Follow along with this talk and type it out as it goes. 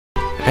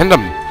And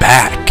I'm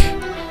back!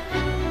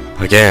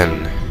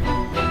 Again.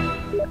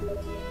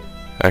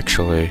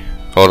 Actually,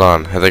 hold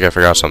on. I think I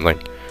forgot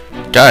something.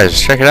 Guys,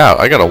 check it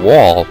out. I got a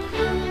wall.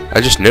 I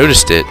just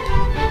noticed it.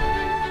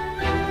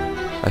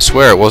 I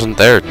swear it wasn't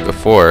there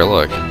before.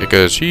 Look, it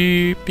goes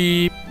beep,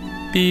 beep,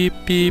 beep,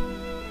 beep,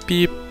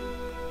 beep.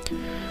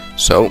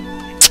 So,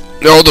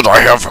 now that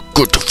I have a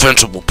good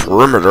defensible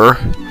perimeter,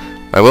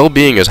 my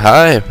well-being is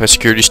high, my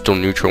security is still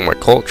neutral, my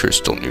culture is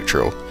still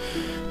neutral.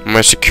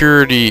 My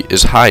security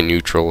is high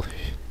neutral.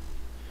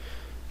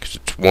 Because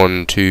it's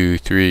 1, 2,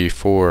 3,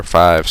 4,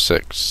 5,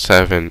 6,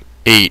 7,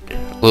 8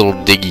 little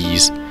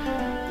diggies.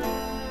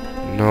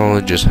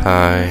 Knowledge is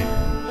high.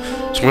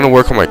 So I'm going to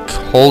work on my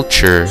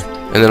culture,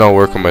 and then I'll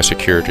work on my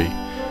security.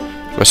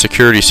 My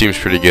security seems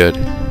pretty good.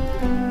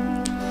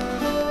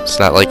 It's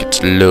not like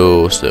it's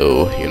low,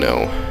 so, you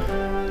know.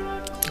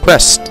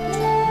 Quest.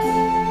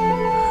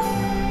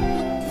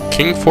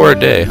 King for a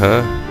day,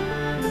 huh?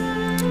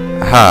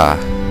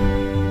 Aha.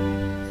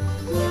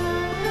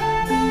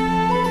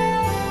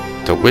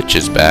 The witch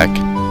is back.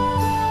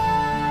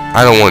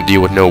 I don't want to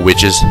deal with no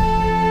witches.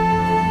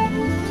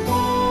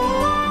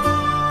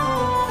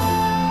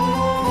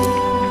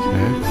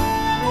 Okay.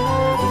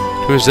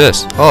 Who's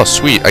this? Oh,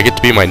 sweet. I get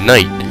to be my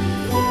knight.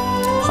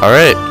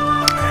 Alright.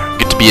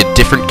 Get to be a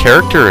different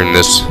character in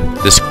this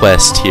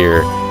quest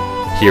here.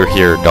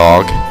 Here,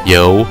 dog.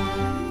 Yo,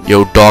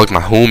 dog,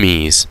 my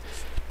homies.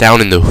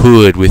 Down in the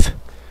hood with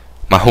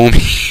my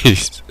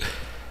homies.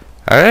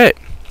 Alright.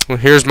 Well,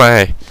 here's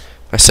my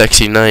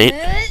sexy knight.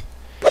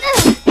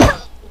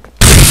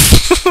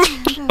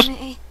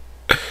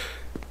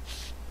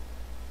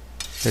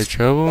 Any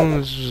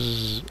trouble?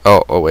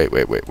 Oh, wait.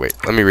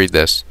 Let me read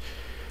this.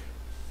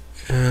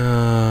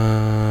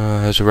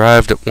 Has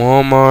arrived at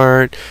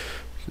Walmart.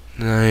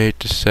 Night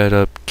to set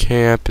up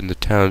camp in the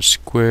town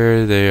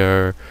square. They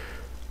are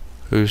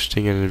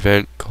hosting an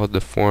event called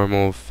the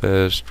Formal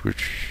Fest,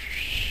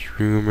 which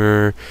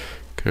rumor.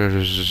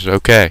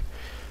 Okay.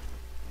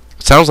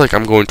 Sounds like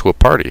I'm going to a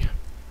party.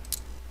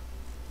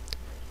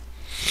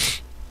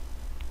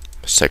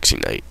 Sexy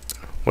night.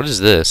 What is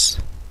this?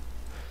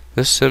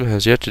 This sim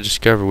has yet to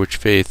discover which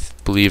faith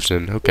believes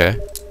in. Okay.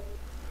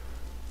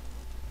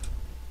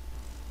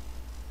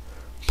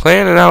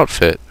 Plan an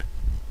outfit.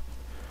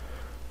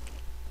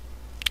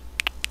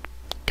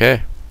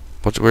 Okay.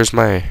 Where's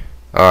my...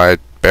 Oh, I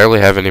barely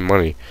have any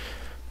money.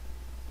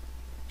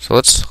 So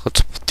let's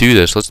do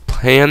this. Let's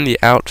plan the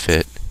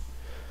outfit.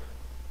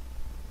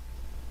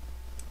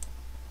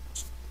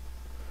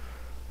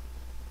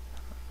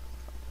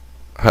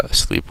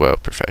 Sleep well,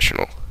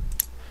 professional.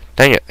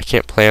 Dang it, I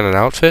can't plan an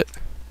outfit?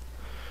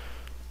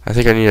 I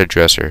think I need a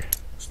dresser.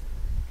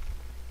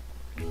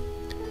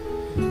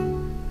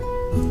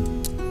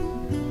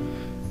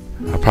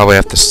 I'll probably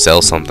have to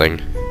sell something.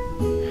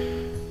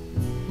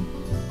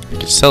 I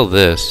could sell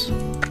this.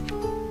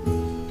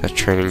 That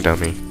training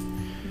dummy.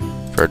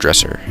 For a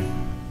dresser.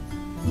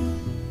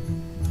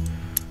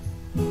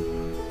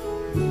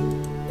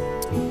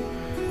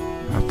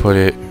 I'll put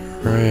it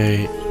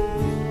right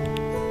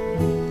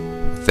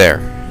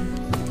there.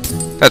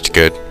 That's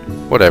good.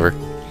 Whatever.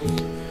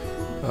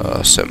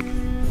 Awesome.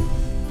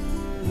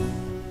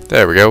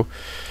 There we go.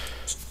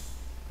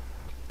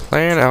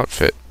 Plan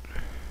outfit.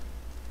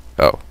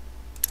 Oh.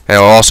 And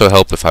it'll also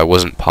help if I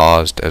wasn't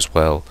paused as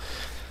well.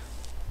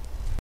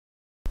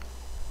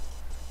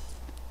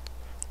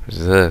 What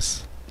is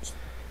this?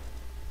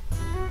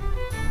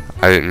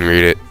 I didn't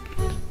read it.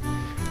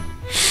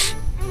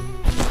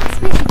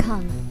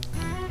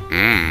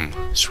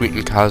 Sweet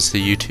and cause to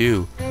you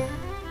too.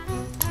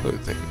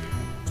 Clothing.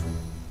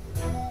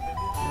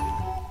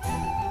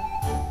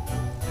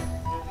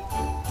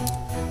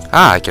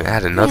 Ah, I can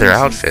add another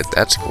outfit.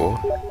 That's cool.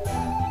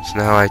 So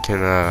now I can,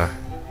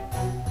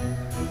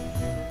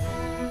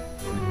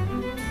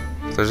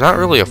 there's not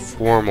really a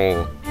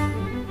formal,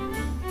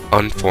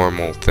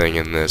 unformal thing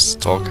in this.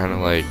 It's all kind of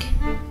like...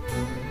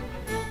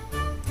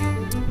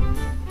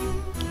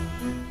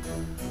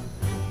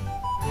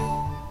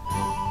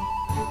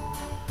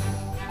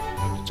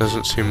 It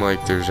doesn't seem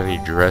like there's any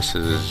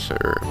dresses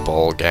or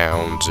ball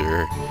gowns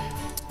or...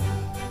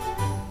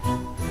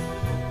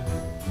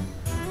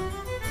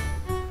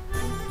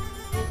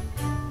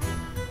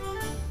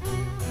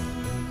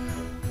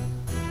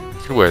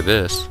 Wear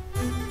this.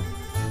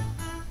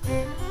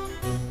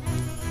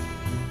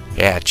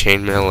 Yeah,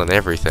 chainmail and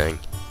everything.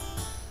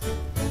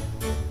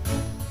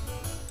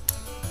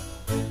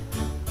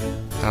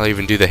 I'll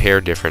even do the hair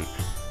different.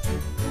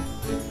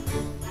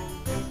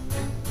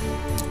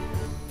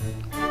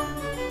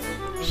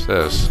 What's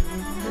this?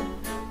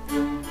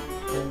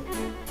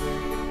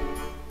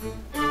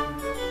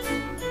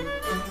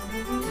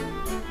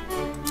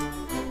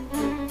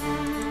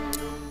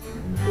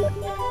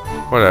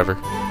 Whatever.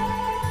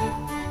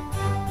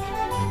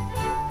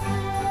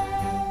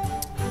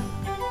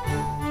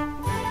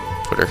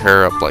 Put her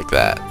hair up like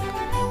that.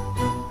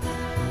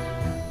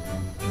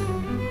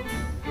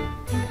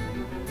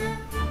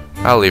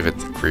 I'll leave it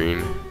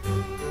green.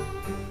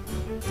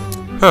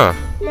 Huh.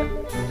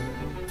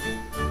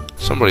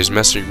 Somebody's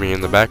messaging me in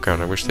the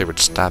background. I wish they would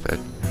stop it.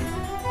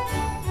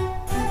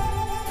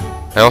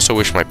 I also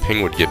wish my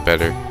ping would get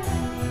better.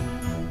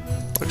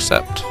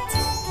 Accept.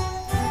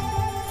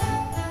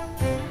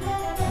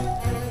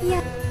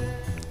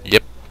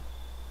 Yep.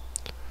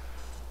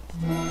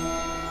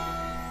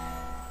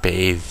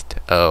 Bathed.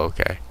 Oh,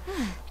 okay.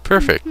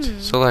 Perfect.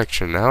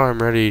 Selection. Now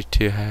I'm ready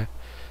to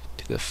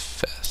do the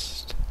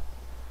fest.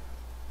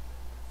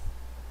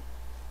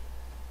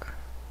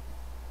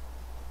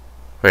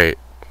 Wait.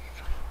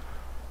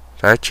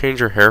 Did I change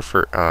her hair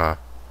for,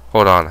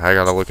 hold on. I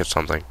gotta look at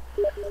something.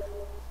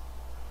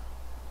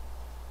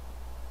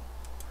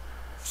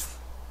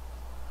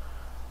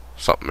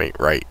 Something ain't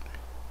right.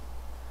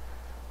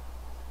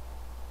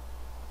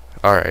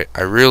 Alright,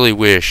 I really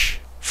wish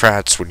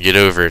Frats would get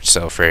over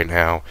itself right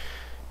now,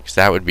 because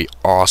that would be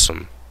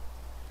awesome.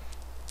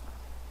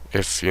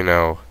 If, you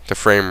know, the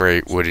frame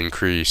rate would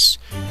increase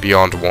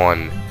beyond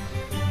 1.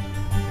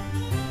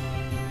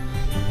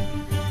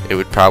 It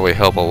would probably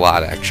help a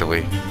lot,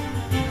 actually.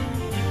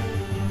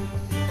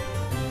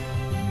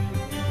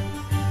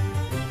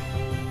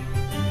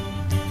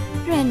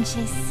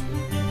 Branches.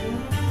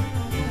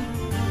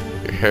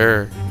 Your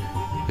hair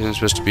isn't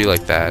supposed to be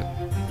like that.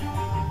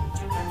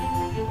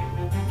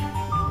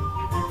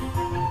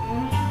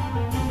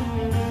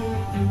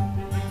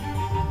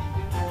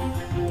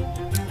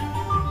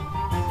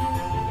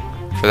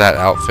 For that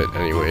outfit,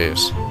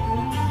 anyways.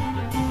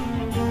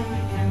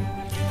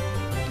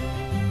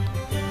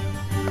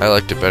 I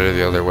liked it better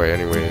the other way,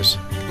 anyways.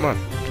 Come on,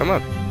 come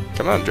on,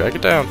 come on, drag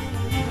it down.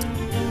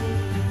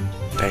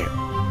 Dang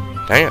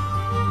it. Dang it.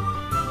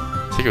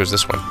 I think it was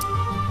this one.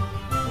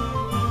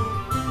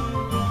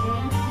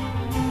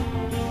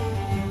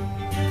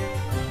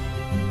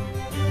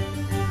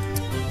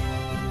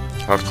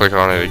 I'll click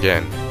on it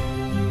again.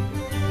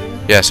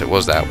 Yes, it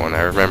was that one.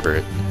 I remember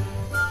it.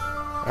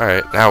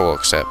 Alright, now we'll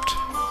accept.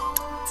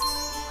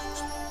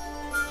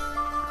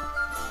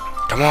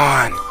 Come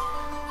on!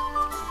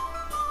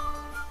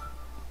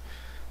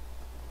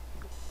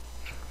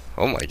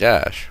 Oh my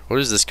gosh. What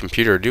is this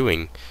computer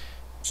doing?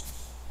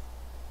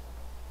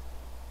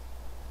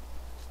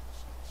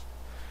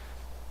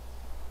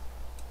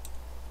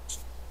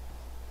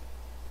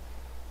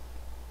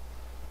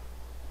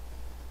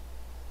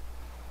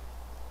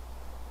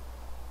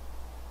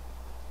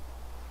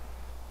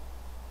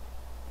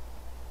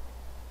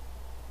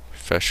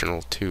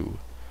 Professional 2.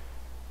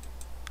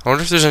 I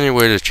wonder if there's any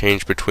way to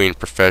change between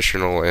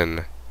professional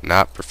and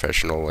not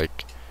professional,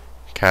 like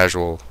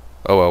casual.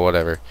 Oh well,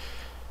 whatever.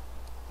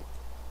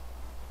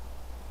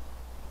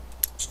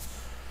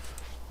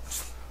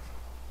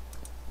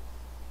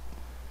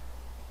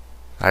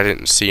 I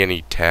didn't see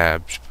any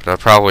tabs, but I'll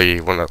probably,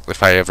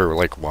 if I ever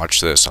like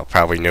watch this, I'll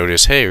probably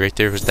notice, hey, right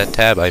there was that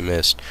tab I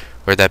missed,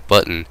 or that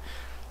button.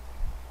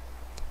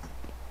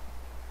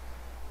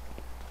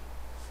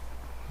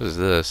 What is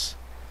this?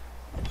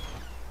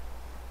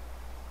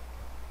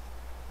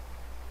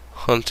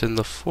 Hunt in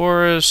the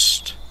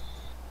forest.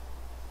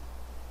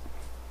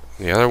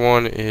 The other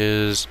one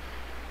is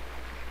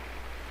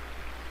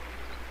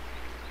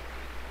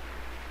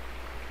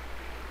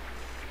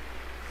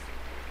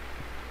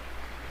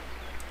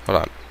hold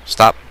on.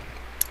 Stop.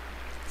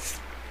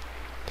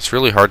 It's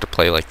really hard to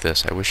play like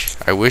this. I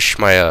wish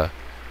my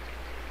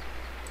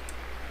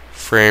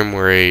frame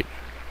rate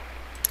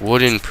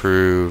would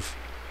improve.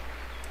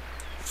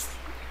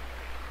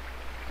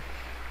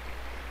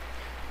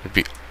 It'd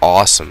be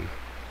awesome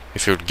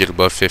if it would get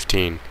above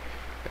 15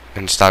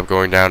 and stop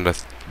going down to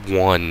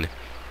 1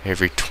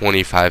 every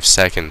 25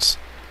 seconds.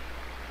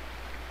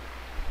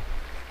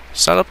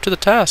 It's not up to the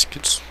task.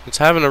 It's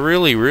having a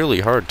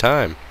really hard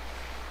time.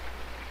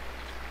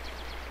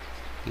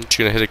 I'm just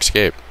gonna hit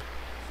escape.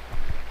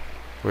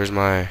 Where's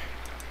my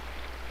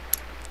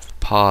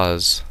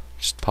pause?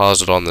 Just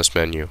pause it on this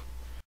menu.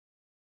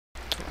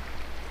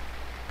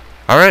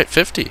 Alright,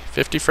 50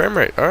 frame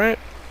rate. Alright.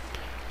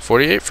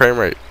 48 frame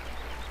rate.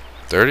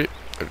 30.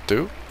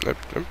 32. What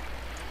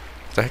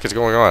the heck is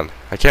going on?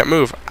 I can't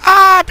move.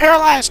 Ah,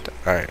 paralyzed!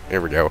 Alright,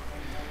 here we go.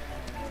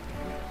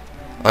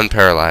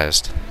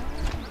 Unparalyzed.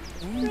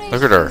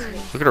 Look at her.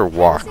 Look at her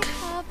walk.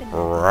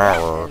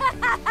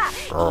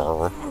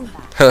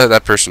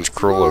 That person's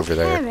cruel over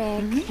there.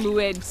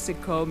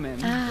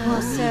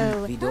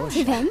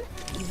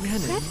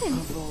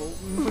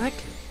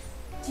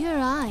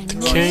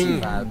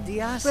 King.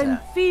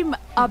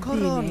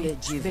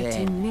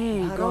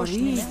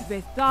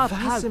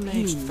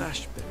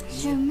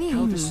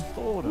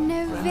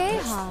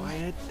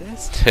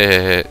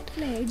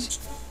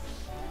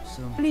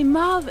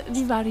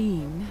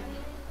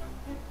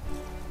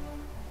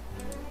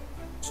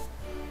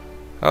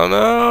 Oh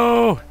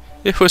no!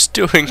 It was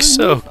doing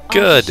so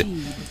good.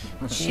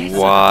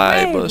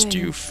 Why must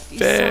you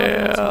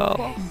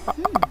fail?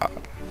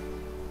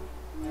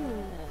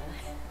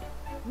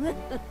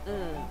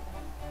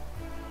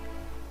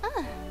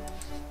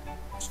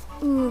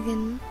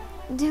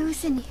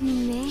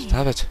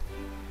 Stop it.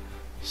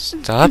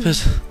 Stop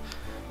it.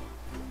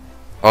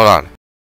 Hold on.